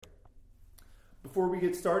Before we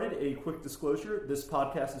get started, a quick disclosure. This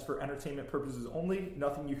podcast is for entertainment purposes only.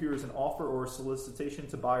 Nothing you hear is an offer or a solicitation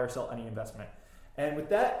to buy or sell any investment. And with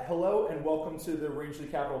that, hello and welcome to the Rangeley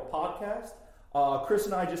Capital podcast. Chris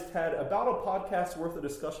and I just had about a podcast worth of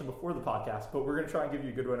discussion before the podcast, but we're going to try and give you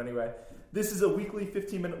a good one anyway. This is a weekly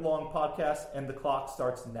 15-minute long podcast, and the clock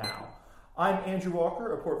starts now. I'm Andrew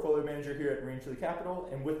Walker, a portfolio manager here at Rangeley Capital,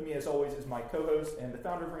 and with me as always is my co-host and the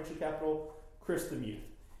founder of Rangeley Capital, Chris DeMuth.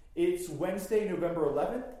 It's Wednesday, November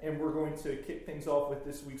 11th, and we're going to kick things off with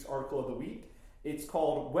this week's article of the week. It's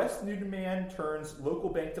called West Newton Man Turns Local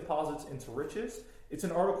Bank Deposits into Riches. It's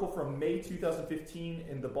an article from May 2015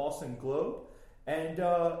 in the Boston Globe. And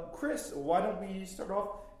Chris, why don't we start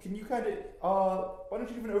off? Can you why don't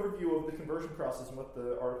you give an overview of the conversion process and what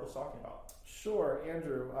the article's talking about? Sure,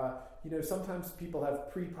 Andrew. Sometimes people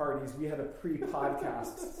have pre-parties. We had a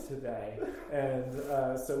pre-podcast today, and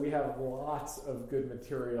so we have lots of good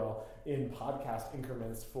material in podcast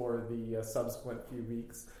increments for the subsequent few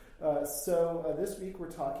weeks. So this week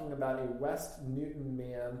we're talking about a West Newton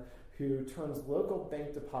man who turns local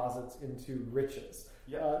bank deposits into riches.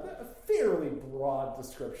 A fairly broad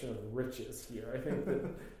description of riches here. I think the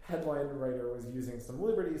headline writer was using some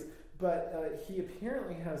liberties, but he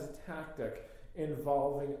apparently has a tactic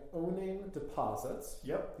involving owning deposits.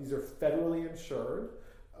 Yep. These are federally insured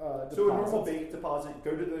deposits. So a normal bank deposit,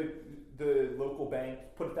 go to the local bank,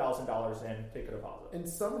 put $1,000 in, take a deposit. And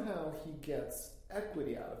somehow he gets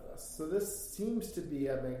equity out of this. So this seems to be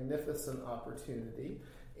a magnificent opportunity,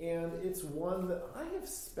 and it's one that I have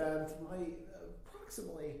spent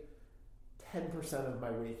approximately 10% of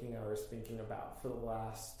my waking hours thinking about for the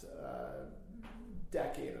last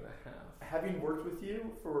decade and a half. Having worked with you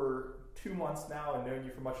for 2 months now and known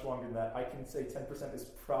you for much longer than that, I can say 10% is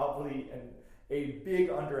probably a big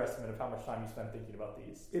underestimate of how much time you spend thinking about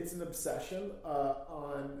these. It's an obsession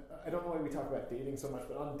I don't know why we talk about dating so much,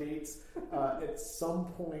 but on dates, at some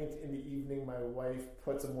point in the evening, my wife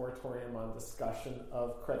puts a moratorium on discussion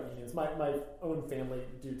of credit unions. My own family,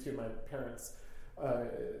 due to my parents,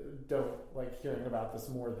 don't like hearing about this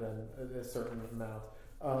more than a certain amount.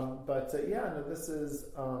 This is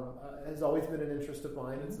has always been an interest of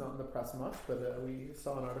mine. It's not in the press much, but we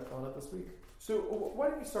saw an article on it this week. So why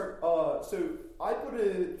don't we start? So I put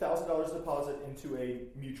 $1,000 deposit into a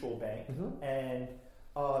mutual bank, and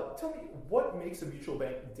tell me what makes a mutual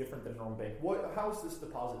bank different than a normal bank. How is this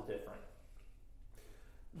deposit different?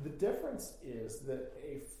 The difference is that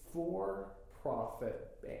a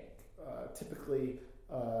for-profit bank, typically.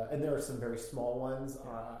 And there are some very small ones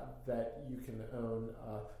that you can own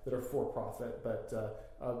that are for-profit, but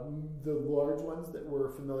the large ones that we're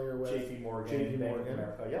familiar with, JP Morgan, Bank of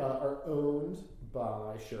America, are owned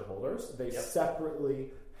by shareholders. They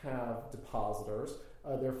separately have depositors.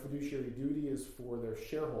 Their fiduciary duty is for their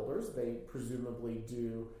shareholders. They presumably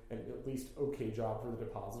do an at least okay job for the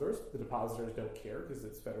depositors. The depositors don't care because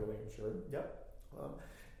it's federally insured.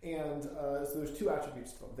 So there's two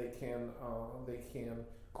attributes to them. They can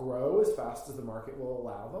grow as fast as the market will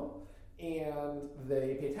allow them, and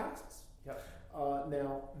they pay taxes.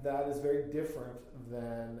 Now that is very different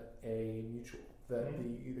than a mutual.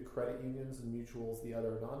 The credit unions and mutuals, the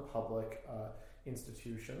other non-public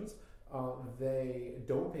institutions, they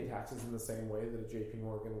don't pay taxes in the same way that a JP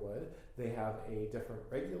Morgan would. They have a different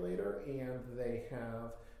regulator, and they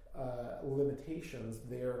have limitations.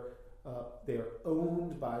 They are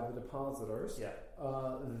owned by the depositors.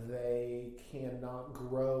 They cannot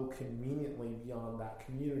grow conveniently beyond that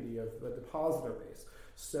community of the depositor base.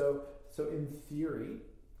 So in theory,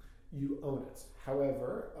 you own it.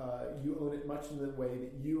 However, you own it much in the way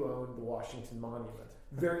that you own the Washington Monument.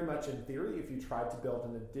 Very much in theory, if you tried to build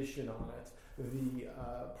an addition on it, the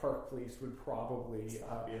park police would probably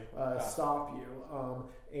stop you,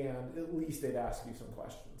 and at least they'd ask you some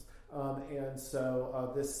questions.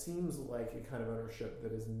 So this seems like a kind of ownership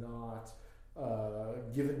that is not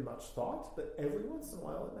given much thought, but every once in a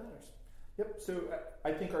while it matters. So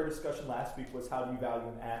I think our discussion last week was how do you value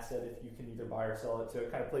an asset if you can either buy or sell it, so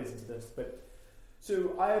it kind of plays into this. But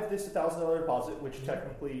so I have this $1,000 deposit, which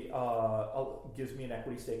technically gives me an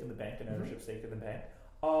equity stake in the bank, an ownership stake in the bank.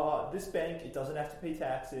 This bank, it doesn't have to pay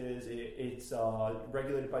taxes. It's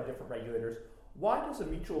regulated by different regulators. Why does a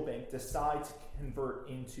mutual bank decide to convert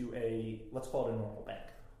into let's call it a normal bank?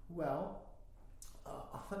 Well,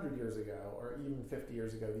 100 years ago, or even 50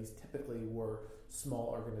 years ago, these typically were small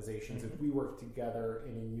organizations. If we worked together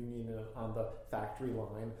in a union on the factory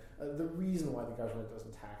line, the reason why the government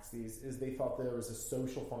doesn't tax these is they thought there was a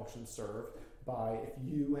social function served by if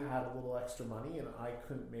you had a little extra money and I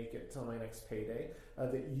couldn't make it till my next payday,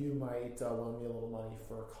 that you might loan me a little money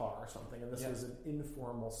for a car or something. And this was an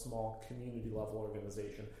informal, small, community-level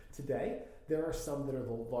organization. Today, there are some that are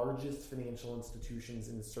the largest financial institutions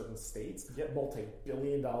in certain states,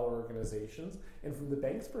 multi-billion-dollar organizations. And from the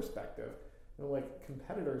bank's perspective, they're like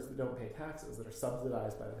competitors that don't pay taxes, that are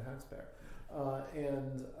subsidized by the taxpayer.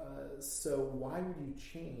 So why would you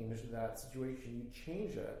change that situation? You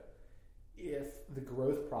change it if the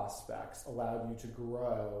growth prospects allowed you to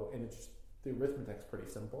grow, and the arithmetic's pretty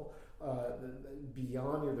simple,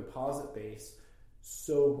 beyond your deposit base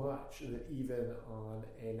so much that even on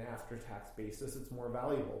an after-tax basis, it's more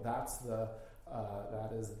valuable. That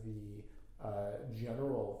is the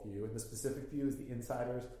general view, and the specific view is the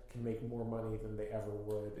insiders can make more money than they ever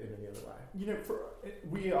would in any other way.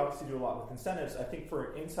 We obviously do a lot with incentives. I think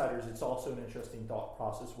for insiders, it's also an interesting thought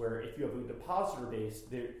process where if you have a depositor base,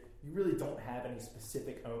 you really don't have any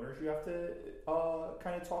specific owners you have to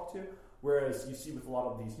kind of talk to. Whereas you see with a lot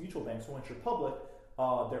of these mutual banks, once you're public,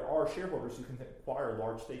 there are shareholders who can acquire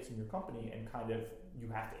large stakes in your company, and kind of you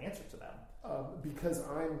have to answer to them. Because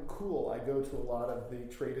I'm cool, I go to a lot of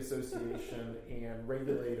the trade association and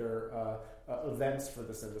regulator events for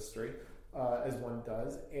this industry, as one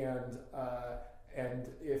does, and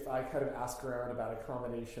if I kind of ask around about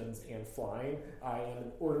accommodations and flying, I am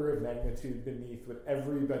an order of magnitude beneath what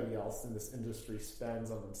everybody else in this industry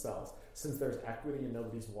spends on themselves. Since there's equity and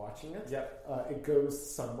nobody's watching it, it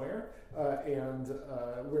goes somewhere, and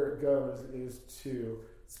where it goes is to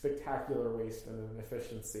spectacular waste and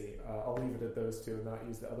inefficiency. I'll leave it at those two and not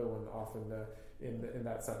use the other one often in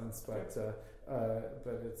that sentence, but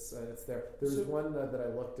it's there. There's one that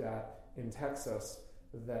I looked at in Texas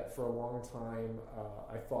that for a long time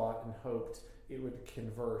I thought and hoped it would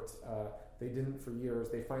convert. They didn't for years.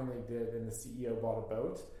 They finally did, and the CEO bought a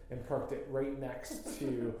boat and parked it right next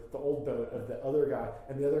to the old boat of the other guy,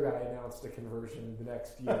 and the other guy announced a conversion the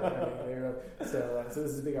next year. So this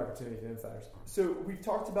is a big opportunity for insiders. So we've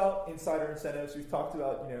talked about insider incentives. We've talked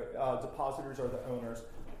about depositors are the owners.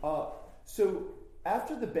 So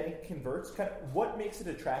after the bank converts, kind of what makes it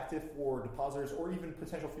attractive for depositors or even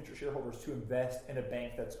potential future shareholders to invest in a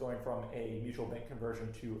bank that's going from a mutual bank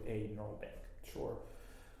conversion to a normal bank? Sure.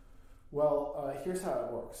 Well, here's how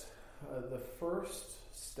it works. The first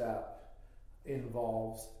step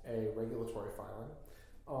involves a regulatory filing,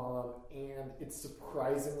 and it's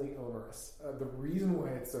surprisingly onerous. The reason why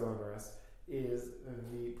it's so onerous is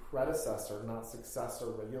the predecessor, not successor,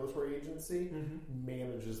 regulatory agency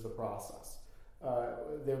manages the process.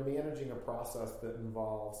 They're managing a process that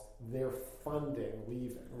involves their funding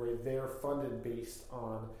leaving, right? They're funded based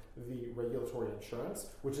on the regulatory insurance,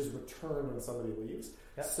 which is returned when somebody leaves.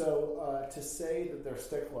 So to say that they're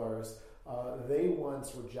sticklers, they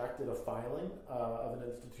once rejected a filing of an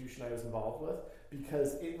institution I was involved with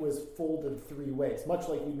because it was folded three ways, much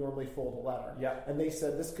like you normally fold a letter. And they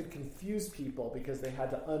said this could confuse people because they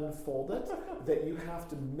had to unfold it, that you have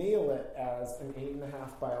to mail it as an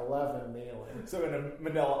 8.5 by 11 mailing. So in a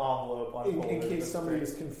manila envelope. In case somebody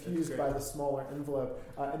is confused by the smaller envelope.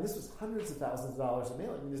 And this was hundreds of thousands of dollars of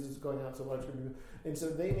mailing. This is going out to a large group of people. And so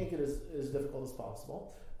they make it as difficult as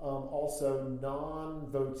possible. Also,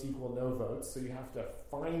 non-votes equal no votes, so you have to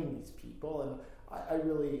find these people. And I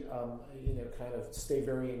really, kind of stay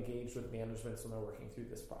very engaged with management when they're working through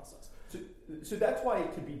this process. So that's why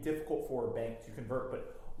it could be difficult for a bank to convert.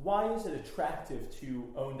 But why is it attractive to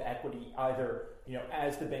own the equity either,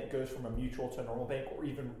 as the bank goes from a mutual to a normal bank, or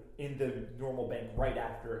even in the normal bank right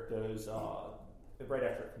after it goes? Right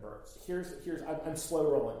after it converts. I'm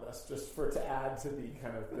slow rolling this just to add to the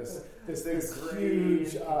kind of this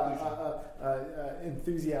huge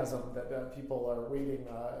enthusiasm that people are waiting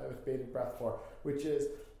with bated breath for, which is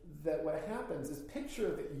that what happens is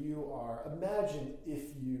picture that you are, imagine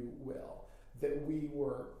if you will, that we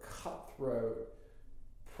were cutthroat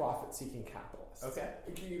profit-seeking capitalists. Okay.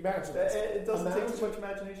 Can you imagine this? It doesn't take too much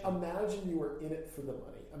imagination. Imagine you were in it for the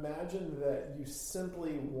money. Imagine that you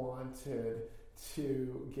simply wanted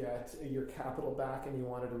to get your capital back and you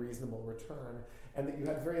wanted a reasonable return, and that you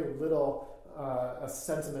had very little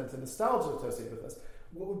sentiment and nostalgia associated with this.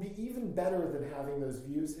 What would be even better than having those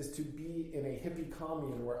views is to be in a hippie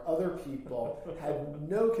commune where other people had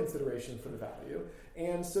no consideration for the value,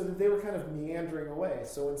 and so that they were kind of meandering away.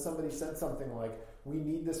 So when somebody said something like, we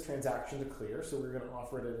need this transaction to clear, so we're going to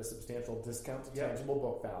offer it at a substantial discount to tangible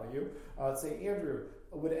book value. Say, Andrew,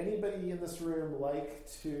 would anybody in this room like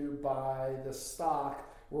to buy the stock?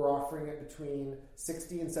 We're offering it between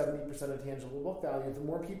 60 and 70% of tangible book value. The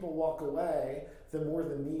more people walk away, the more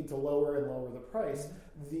the need to lower and lower the price.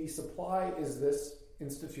 The supply is this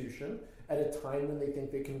institution, at a time when they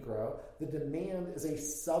think they can grow. The demand is a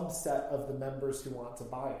subset of the members who want to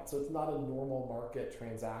buy it. So it's not a normal market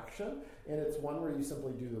transaction, and it's one where you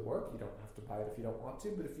simply do the work. You don't have to buy it if you don't want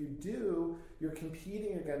to, but if you do, you're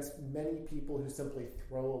competing against many people who simply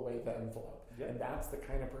throw away the envelope. Yeah. And that's the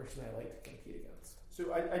kind of person I like to compete against.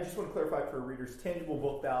 So I just want to clarify for readers, tangible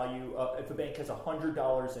book value, if a bank has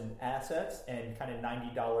 $100 in assets and kind of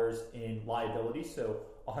 $90 in liabilities, so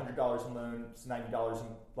 $100 in loans, $90 in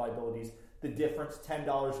liabilities, the difference,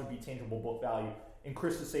 $10 would be tangible book value. And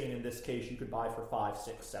Chris is saying in this case, you could buy for $5,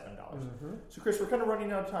 $6, $7. Mm-hmm. So Chris, we're kind of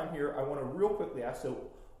running out of time here. I want to real quickly ask, so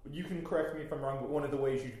you can correct me if I'm wrong, but one of the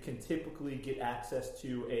ways you can typically get access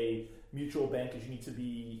to a mutual bank is you need to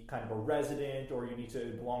be kind of a resident or you need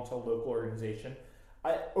to belong to a local organization.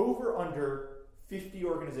 Over under 50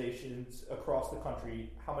 organizations across the country,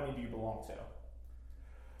 how many do you belong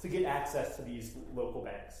to get access to these local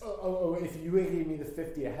banks? If you gave me the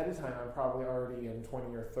 50 ahead of time, I'm probably already in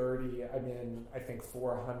 20 or 30. I'm in, I think,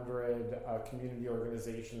 400 community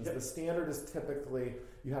organizations. Yep. The standard is typically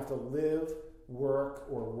you have to live, work,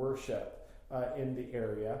 or worship in the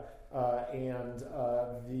area. And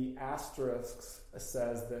the asterisk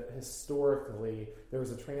says that historically there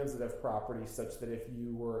was a transitive property such that if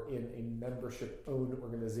you were in a membership-owned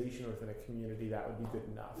organization within a community, that would be good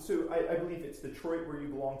enough. So I believe it's Detroit where you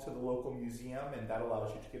belong to the local museum, and that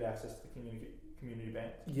allows you to get access to the community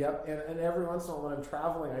bank. Yep, and every once in a while when I'm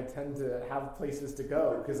traveling, I tend to have places to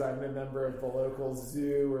go because I'm a member of the local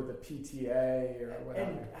zoo or the PTA or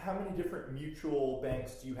whatever. And how many different mutual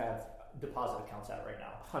banks do you have deposit accounts at right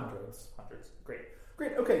now? Hundreds. Great.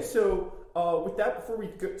 Okay, so with that, before we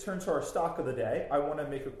turn to our stock of the day, I want to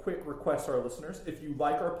make a quick request to our listeners. If you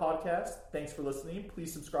like our podcast, thanks for listening.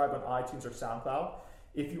 Please subscribe on iTunes or SoundCloud.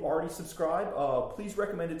 If you already subscribe, please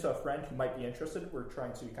recommend it to a friend who might be interested. We're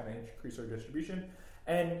trying to kind of increase our distribution.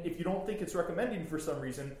 And if you don't think it's recommending for some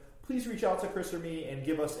reason, please reach out to Chris or me and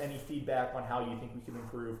give us any feedback on how you think we can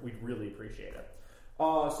improve. We'd really appreciate it.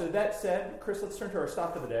 So that said, Chris, let's turn to our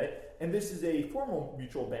stock of the day. And this is a formal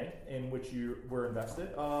mutual bank in which you were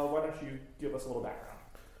invested. Why don't you give us a little background?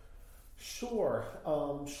 Sure.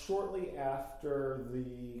 Shortly after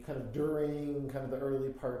during the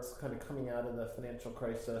early parts coming out of the financial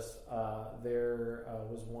crisis, there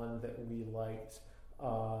was one that we liked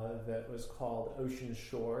that was called Ocean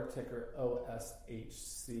Shore, ticker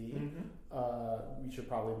OSHC. Mm-hmm. We should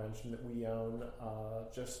probably mention that we own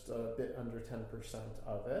just a bit under 10%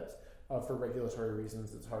 of it. For regulatory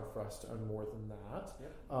reasons, it's hard for us to own more than that.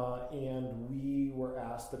 Yep. And we were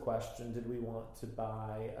asked the question, did we want to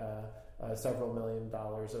buy several $1 million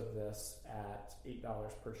of this at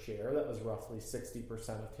 $8 per share? That was roughly 60%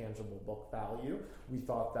 of tangible book value. We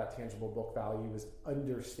thought that tangible book value was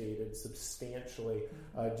understated substantially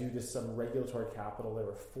due to some regulatory capital they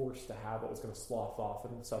were forced to have that was going to slough off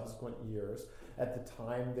in subsequent years. At the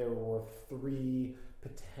time, there were 3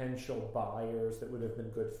 potential buyers that would have been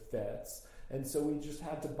good fits. And so we just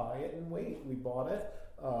had to buy it and wait. We bought it.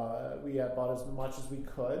 We had bought as much as we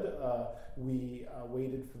could. We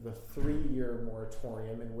waited for the 3-year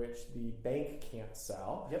moratorium in which the bank can't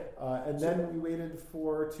sell. Yep. And then we waited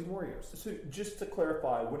for 2 more years. So just to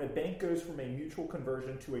clarify, when a bank goes from a mutual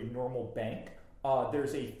conversion to a normal bank,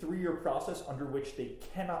 there's a 3-year process under which they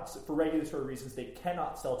cannot, for regulatory reasons, they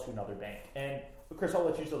cannot sell to another bank. And Chris, I'll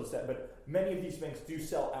let you tell us that, but many of these banks do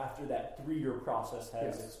sell after that 3-year process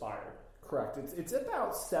has expired. Correct. It's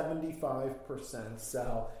about 75%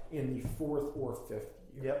 sell in the 4th or 5th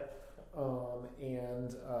year. Yep.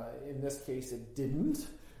 And in this case, it didn't.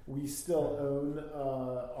 We still own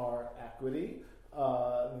our equity.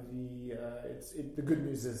 The good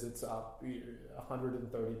news is it's up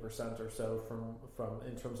 130% or so from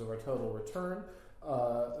in terms of our total return.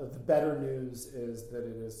 The better news is that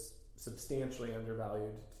it is substantially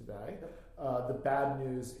undervalued today. The bad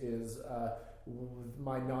news is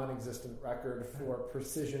my non-existent record for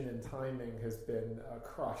precision and timing has been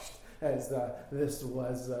crushed, as this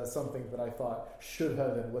was something that I thought should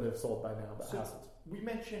have and would have sold by now, but hasn't. We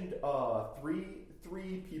mentioned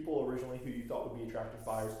three people originally who you thought would be attractive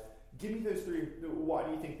buyers. Give me those 3. Why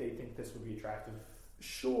do you think they think this would be attractive?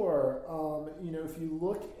 Sure. If you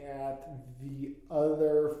look at the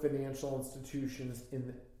other financial institutions in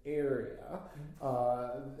the area,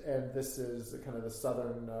 and this is kind of the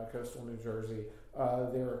southern coastal New Jersey,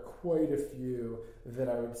 there are quite a few that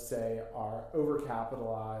I would say are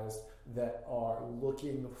overcapitalized, that are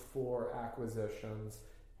looking for acquisitions,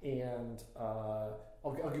 and I'll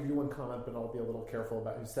give you one comment, but I'll be a little careful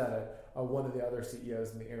about who said it. One of the other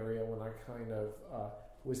CEOs in the area, when I kind of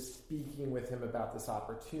was speaking with him about this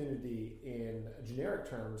opportunity in generic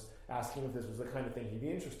terms, asking if this was the kind of thing he'd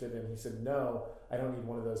be interested in. He said, no, I don't need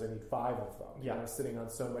one of those. I need 5 of them. Yeah. I'm sitting on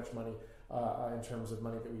so much money in terms of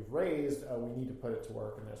money that we've raised. We need to put it to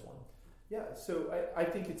work, and there's one. Yeah, so I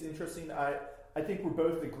think it's interesting. I think we're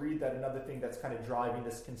both agreed that another thing that's kind of driving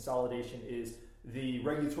this consolidation is the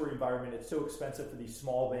regulatory environment. It's so expensive for these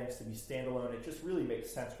small banks to be standalone. It just really makes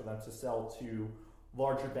sense for them to sell to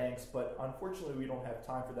larger banks, but unfortunately we don't have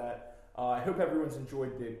time for that. I hope everyone's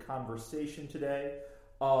enjoyed the conversation today.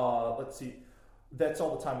 Let's see. That's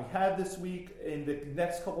all the time we have this week. In the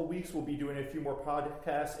next couple of weeks, we'll be doing a few more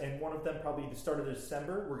podcasts, and one of them probably the start of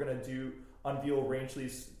December. We're going to unveil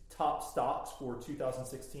Rangeley's top stocks for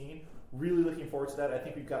 2016. Really looking forward to that. I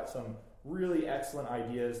think we've got some really excellent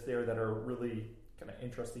ideas there that are really kind of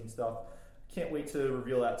interesting stuff. Can't wait to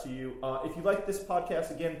reveal that to you. If you like this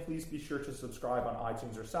podcast, again, please be sure to subscribe on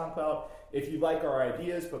iTunes or SoundCloud. If you like our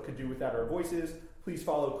ideas but could do without our voices, please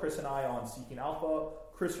follow Chris and I on Seeking Alpha.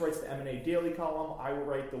 Chris writes the M&A Daily column. I will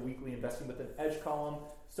write the weekly Investing with an Edge column.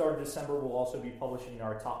 Start of December, we'll also be publishing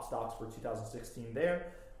our top stocks for 2016 there.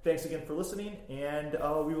 Thanks again for listening, and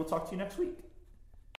we will talk to you next week.